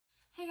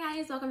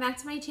guys, welcome back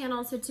to my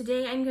channel. So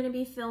today I'm going to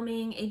be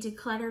filming a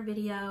declutter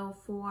video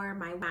for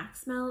my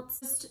wax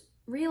melts. Just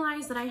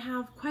realized that I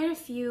have quite a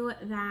few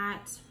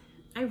that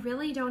I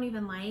really don't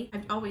even like.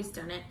 I've always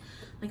done it.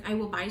 Like I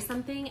will buy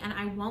something and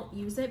I won't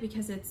use it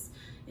because it's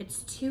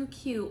too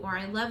cute, or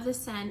I love the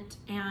scent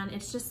and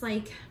it's just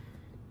like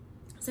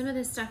some of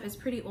this stuff is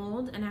pretty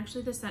old and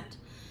actually the scent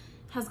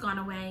has gone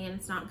away and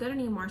it's not good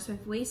anymore, so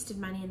I've wasted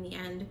money in the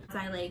end. As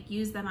I like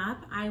use them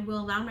up, I will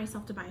allow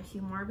myself to buy a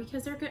few more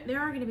because there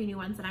are going to be new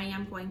ones that I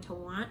am going to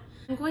want.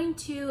 I'm going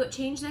to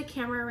change the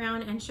camera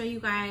around and show you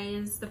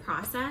guys the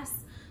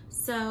process.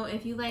 So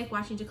if you like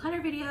watching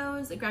declutter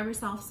videos, grab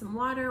yourself some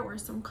water or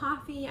some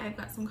coffee. I've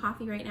got some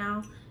coffee right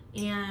now,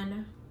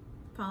 and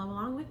follow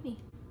along with me.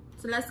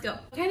 So let's go.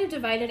 I kind of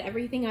divided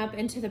everything up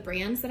into the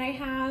brands that I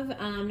have,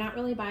 not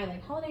really by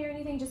like holiday or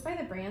anything, just by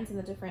the brands and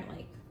the different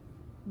like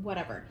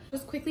whatever.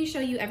 Just quickly show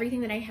you everything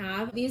that I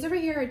have. These over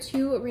here are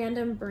two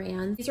random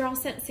brands. These are all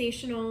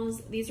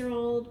Sensationals. These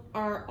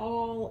are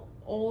all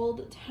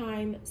old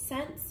time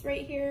scents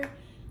right here.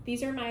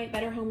 These are my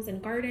Better Homes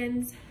and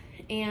Gardens,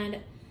 and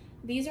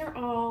these are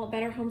all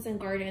Better Homes and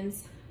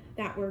Gardens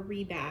that were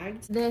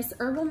rebagged. This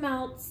Herbal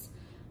Melts,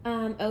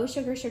 Oh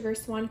Sugar Sugar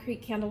Swan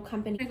Creek Candle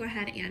Company. I'm gonna go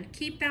ahead and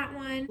keep that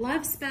one.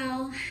 Love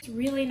Spell, it's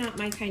really not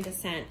my kind of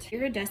scent.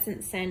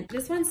 Iridescent scent.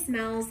 This one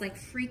smells like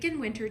freaking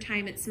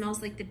wintertime. It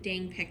smells like the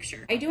dang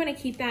picture. I do want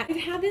to keep that. I've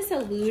had this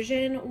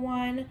Illusion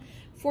one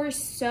for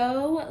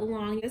so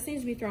long. This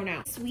needs to be thrown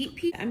out. Sweet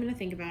Pea, I'm gonna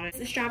think about it.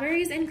 The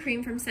Strawberries and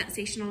Cream from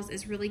Sensationals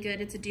is really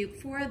good. It's a dupe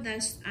for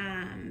this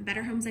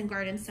Better Homes and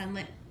Gardens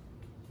Sunlit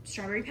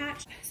Strawberry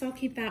Patch, so I'll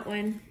keep that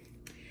one.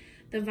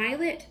 The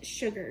Violet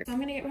Sugar, so I'm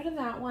gonna get rid of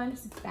that one.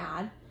 It's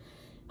bad.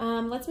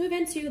 Let's move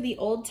into the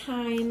old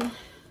time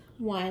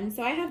one.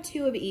 So I have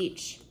two of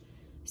each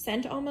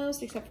scent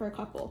almost, except for a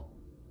couple.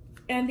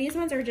 And these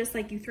ones are just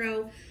like you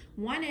throw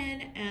one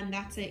in and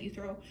that's it. You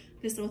throw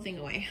this little thing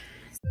away.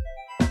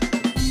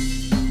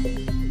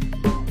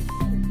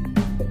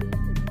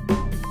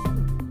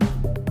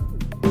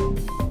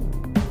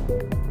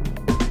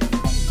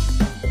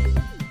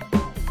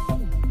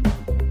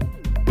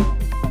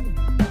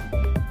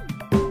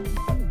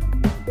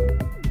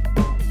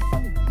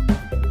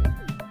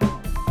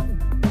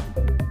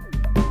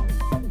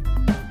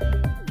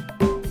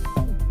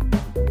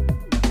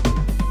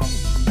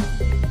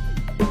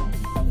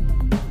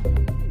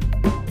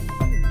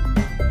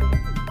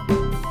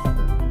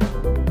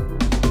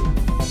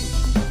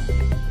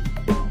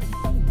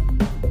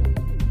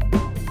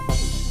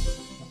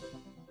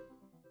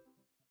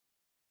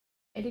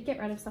 I did get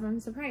rid of some, I'm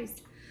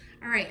surprised.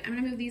 All right, I'm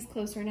gonna move these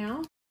closer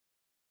now.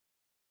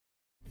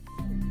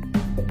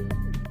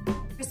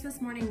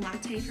 Christmas Morning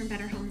Latte from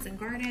Better Homes and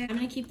Garden. I'm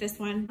gonna keep this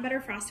one.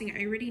 Better Frosting,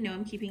 I already know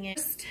I'm keeping it.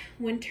 Just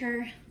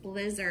Winter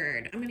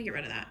Blizzard, I'm gonna get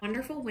rid of that.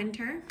 Wonderful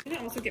Winter, I'm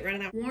gonna also get rid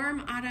of that.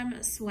 Warm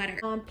Autumn Sweater.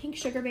 Pink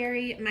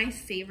Sugarberry, my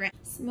favorite.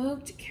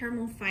 Smoked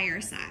Caramel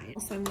Fireside,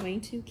 also I'm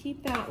going to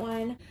keep that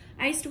one.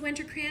 Iced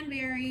Winter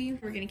Cranberry,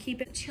 we're gonna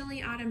keep it.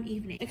 Chilly Autumn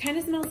Evening. It kind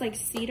of smells like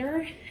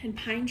cedar and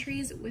pine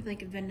trees with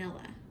like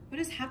vanilla. What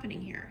is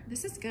happening here?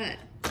 This is good.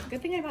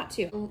 Good thing I bought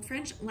two.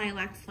 French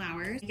Lilac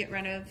Flowers. Get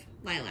rid of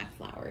lilac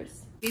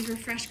flowers. These were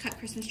fresh cut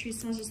Christmas trees.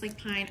 Smells just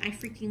like pine. I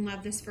freaking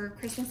love this for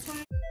Christmas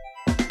time.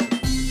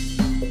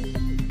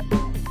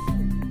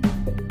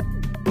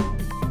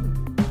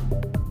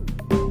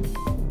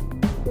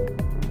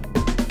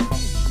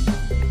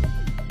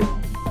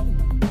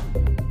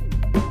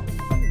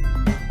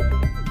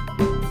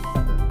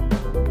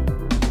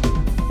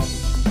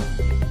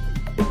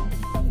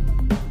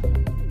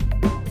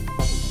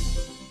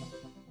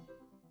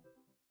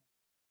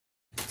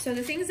 So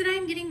the things that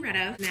I'm getting rid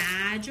of: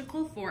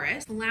 Magical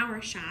Forest,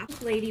 Flower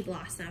Shop, Lady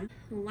Blossom,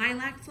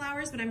 Lilac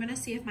Flowers, but I'm gonna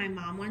see if my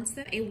mom wants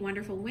them. A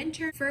Wonderful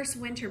Winter, First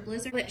Winter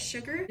Blizzard, Lit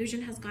Sugar,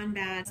 Illusion has gone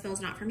bad,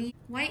 Spell's not for me,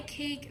 White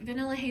Cake,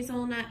 Vanilla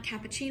Hazelnut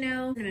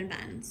Cappuccino, Cinnamon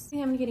Buns.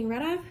 I'm getting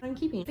rid of, I'm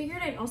keeping.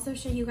 Figured I'd also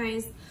show you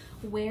guys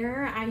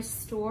where I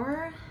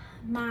store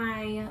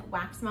my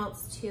wax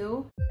melts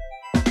too.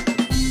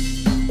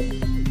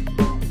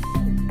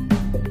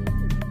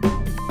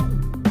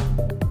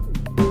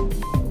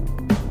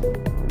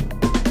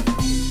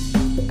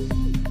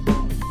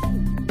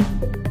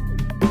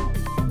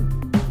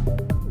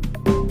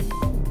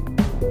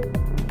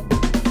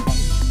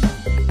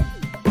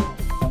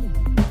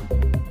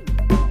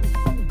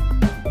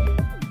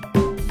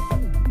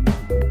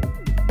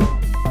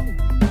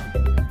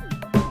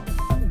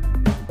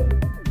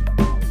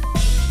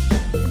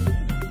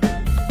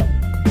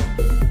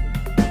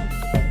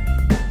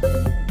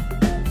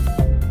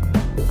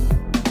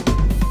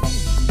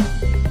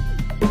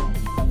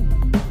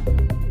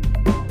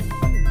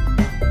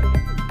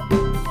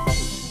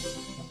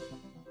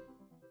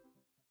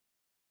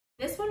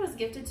 This one was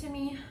gifted to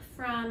me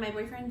from my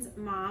boyfriend's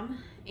mom,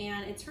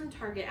 and it's from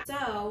Target.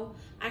 So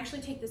I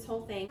actually take this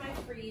whole thing, my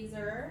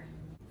freezer,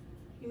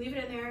 you leave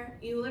it in there.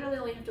 You literally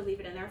only have to leave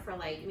it in there for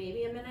like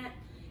maybe a minute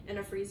in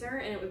a freezer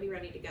and it would be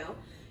ready to go.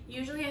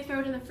 Usually I throw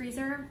it in the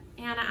freezer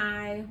and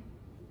I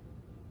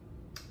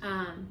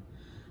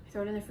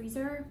throw it in the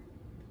freezer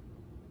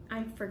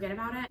I forget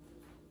about it.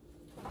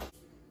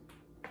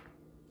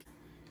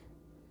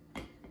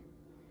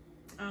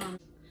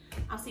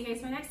 I'll see you guys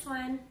in my next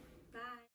one.